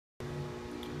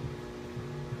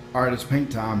Alright, it's paint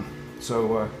time.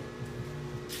 So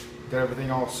got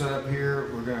everything all set up here.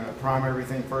 We're going to prime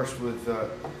everything first with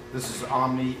this is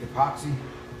Omni epoxy,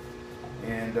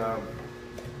 and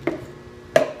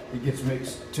it gets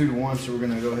mixed 2 to 1, so we're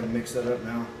going to go ahead and mix that up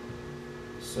now.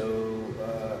 So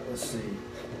let's see,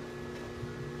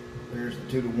 there's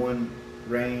the 2 to 1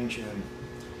 range, and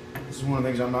this is one of the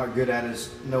things I'm not good at,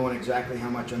 is knowing exactly how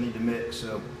much I need to mix,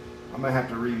 so I might have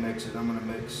to remix it. I'm going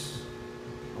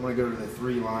to go to the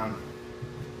 3 line,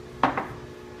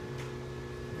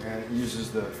 and it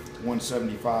uses the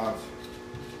 175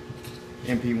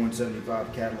 MP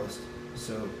 175 catalyst.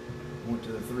 So I went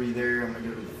to the 3 there. I'm going to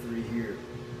go to the 3 here.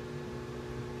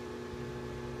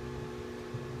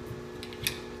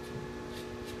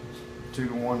 Two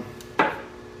to 1.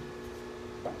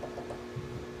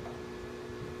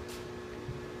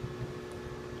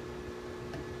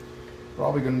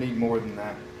 Probably going to need more than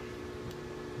that.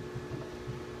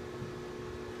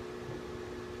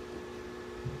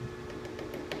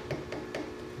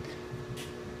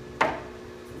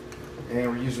 And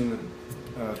we're using the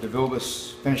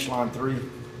DeVilbiss Finish Line 3.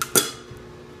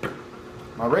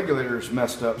 My regulator is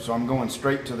messed up, so I'm going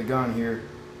straight to the gun here,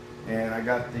 and I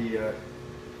got the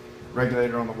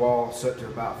regulator on the wall set to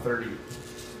about 30,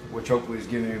 which hopefully is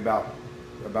giving me about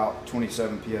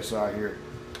 27 psi here.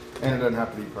 And it doesn't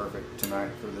have to be perfect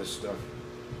tonight for this stuff,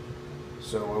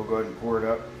 so we'll go ahead and pour it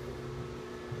up.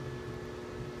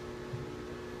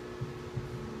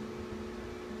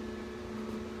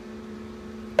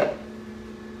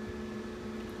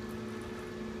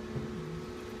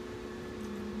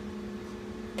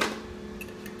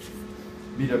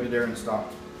 BW Darren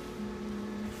stop.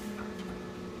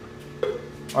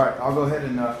 Alright, I'll go ahead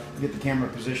and get the camera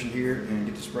positioned here and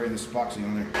get to spraying this epoxy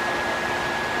on there.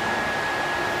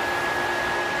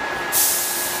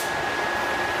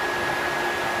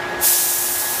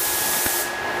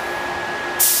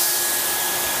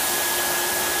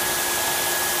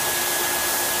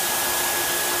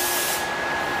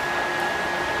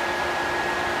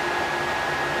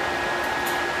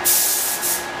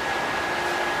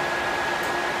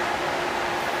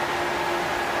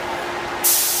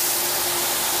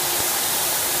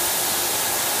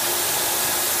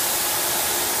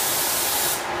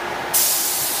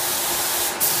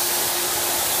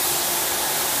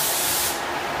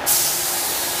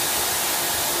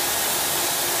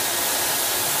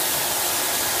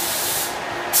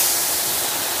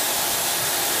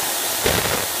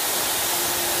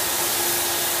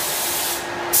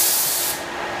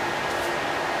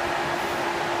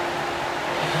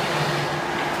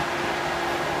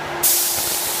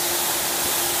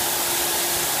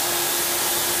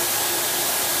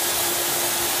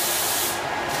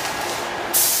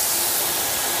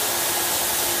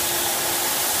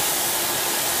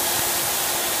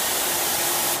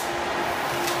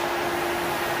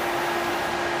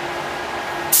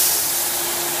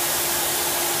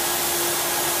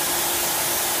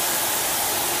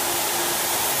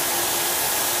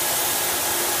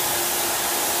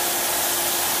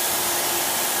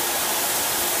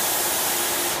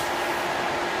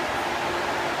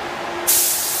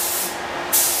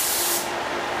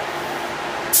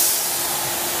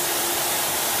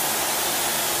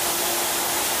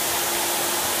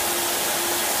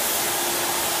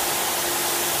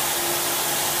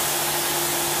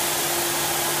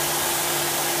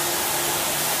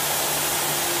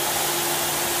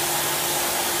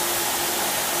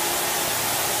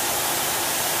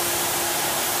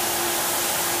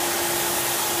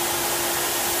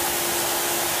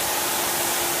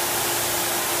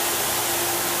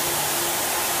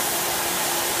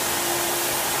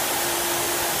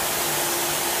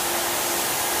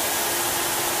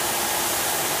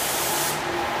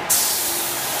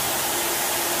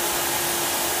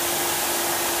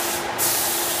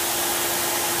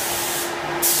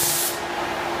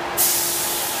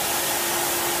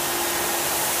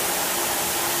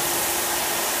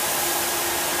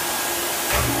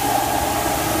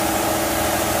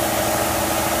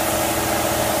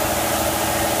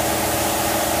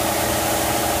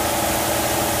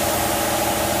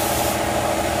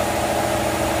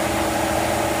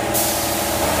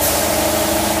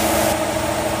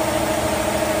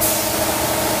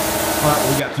 Alright,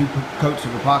 we got 2 coats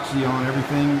of epoxy on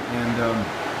everything, and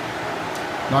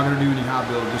not going to do any high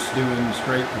build, just doing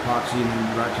straight epoxy and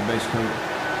then right to base coat.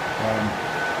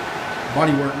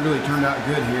 Body work really turned out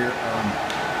good here.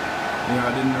 You know,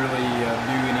 I didn't really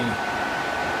do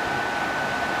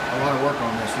a lot of work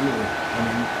on this really. I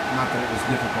mean, not that it was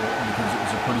difficult, because it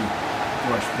was a pretty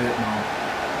flush fit and all.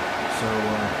 So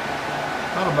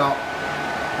thought about,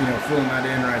 you know, filling that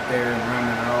in right there and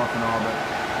rounding it off and all, but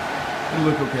It'll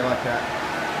look okay like that.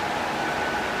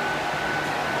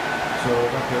 So I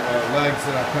got the legs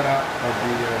that I cut out of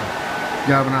the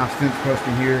galvanized fence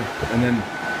posting here, and then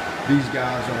these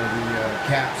guys are the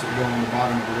caps that go on the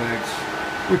bottom of the legs,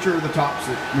 which are the tops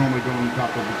that normally go on the top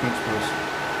of the fence post.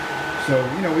 So,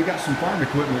 you know, we got some farm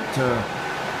equipment,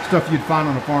 stuff you'd find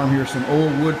on a farm here, some old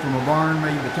wood from a barn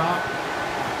made the top,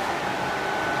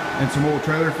 and some old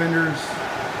trailer fenders,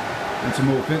 and some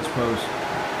old fence posts.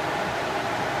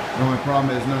 The only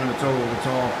problem is none of it's old, it's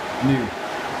all new.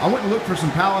 I went and looked for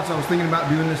some pallets. I was thinking about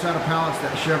doing this out of pallets,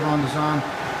 that Chevron design.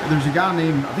 There's a guy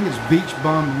named, I think it's Beach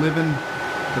Bum Living,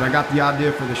 that I got the idea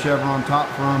for the Chevron top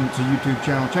from. It's a YouTube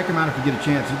channel. Check him out if you get a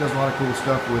chance. He does a lot of cool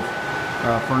stuff with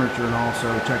furniture and all, so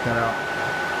check that out.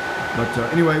 But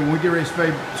anyway, when we get ready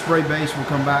to spray base, we'll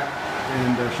come back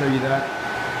and show you that.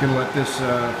 Gonna let this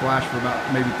flash for about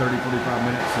maybe 30-45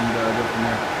 minutes and go from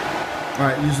there. All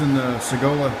right, using the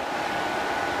Segola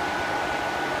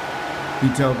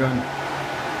detail gun.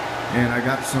 And I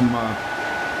got some, I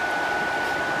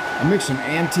mixed some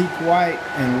antique white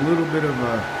and a little bit of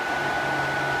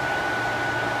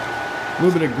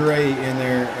gray in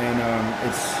there, and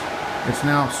it's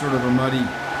now sort of a muddy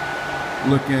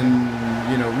looking,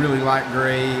 you know, really light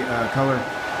gray color.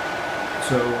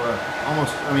 So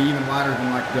almost, I mean, even lighter than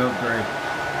like dove gray.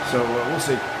 So we'll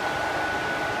see.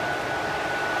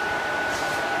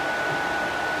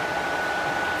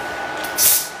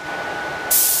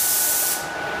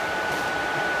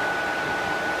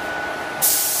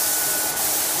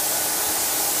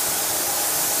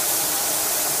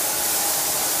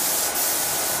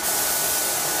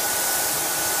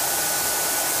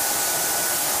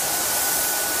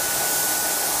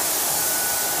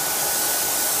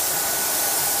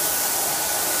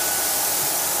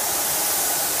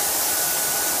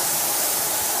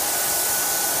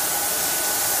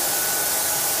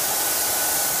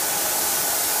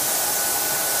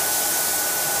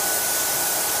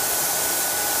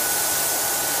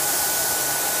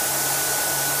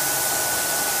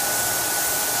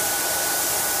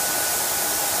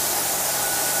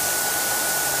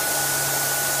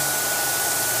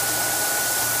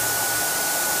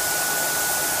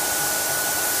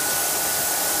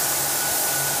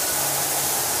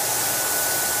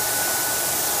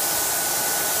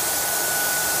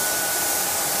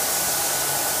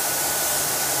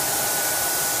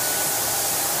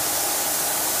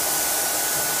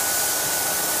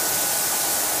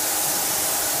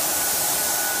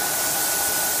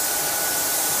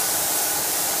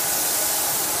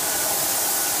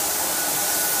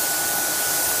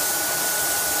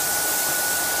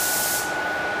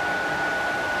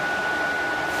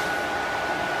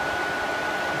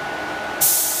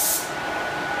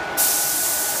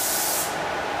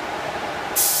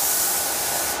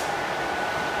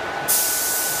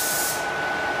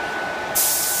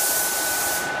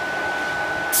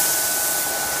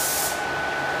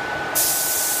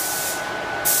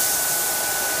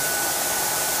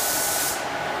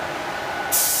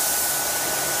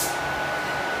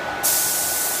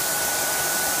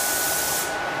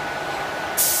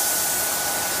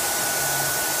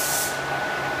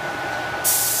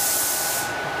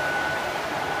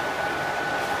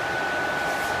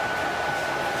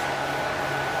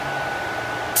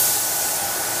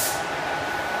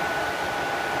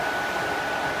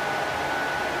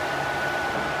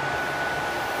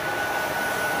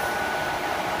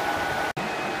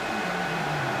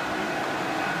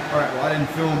 All right, well, I didn't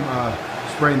film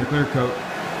spraying the clear coat,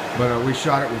 but we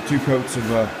shot it with 2 coats of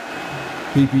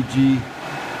PPG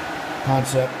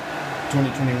Concept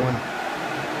 2021.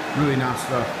 Really nice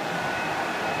stuff.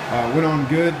 Went on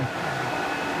good.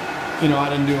 You know, I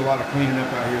didn't do a lot of cleaning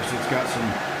up out here, so it's got some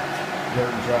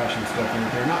dirt and trash and stuff in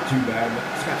there. Not too bad, but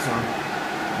it's got some.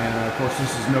 And of course,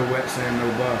 this is no wet sand, no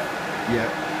buff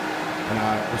yet. And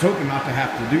I was hoping not to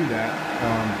have to do that.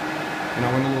 And I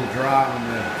went a little dry on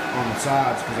the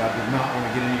sides because I did not want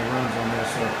to get any runs on this.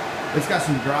 So it's got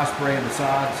some dry spray on the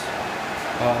sides.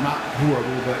 Not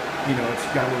horrible, but you know, it's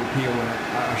got a little peel in it.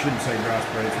 I shouldn't say dry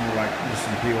spray, it's more like just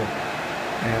some peel.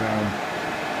 And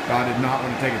I did not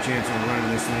want to take a chance on running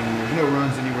this thing. There's no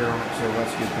runs anywhere on it, so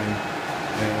that's a good thing.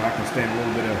 And I can stand a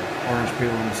little bit of orange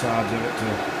peel on the sides of it to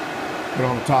put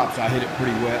on the top, so I hit it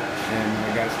pretty wet and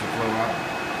I got it to flow out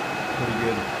pretty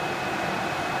good.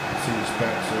 See the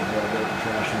specks of dirt and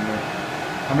trash in there.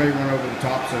 I may run over the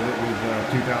tops of it with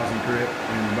 2000 grit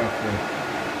and buff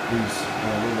these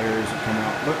little areas that come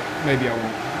out, but maybe I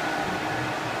won't.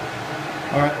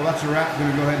 Alright, well that's a wrap. I'm going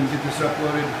to go ahead and get this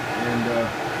uploaded, and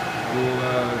we'll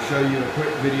show you a quick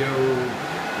video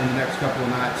in the next couple of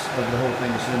nights of the whole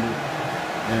thing assembled,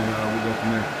 and we'll go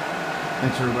from there.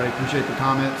 Thanks everybody. Appreciate the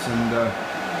comments and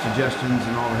suggestions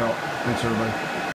and all the help. Thanks everybody.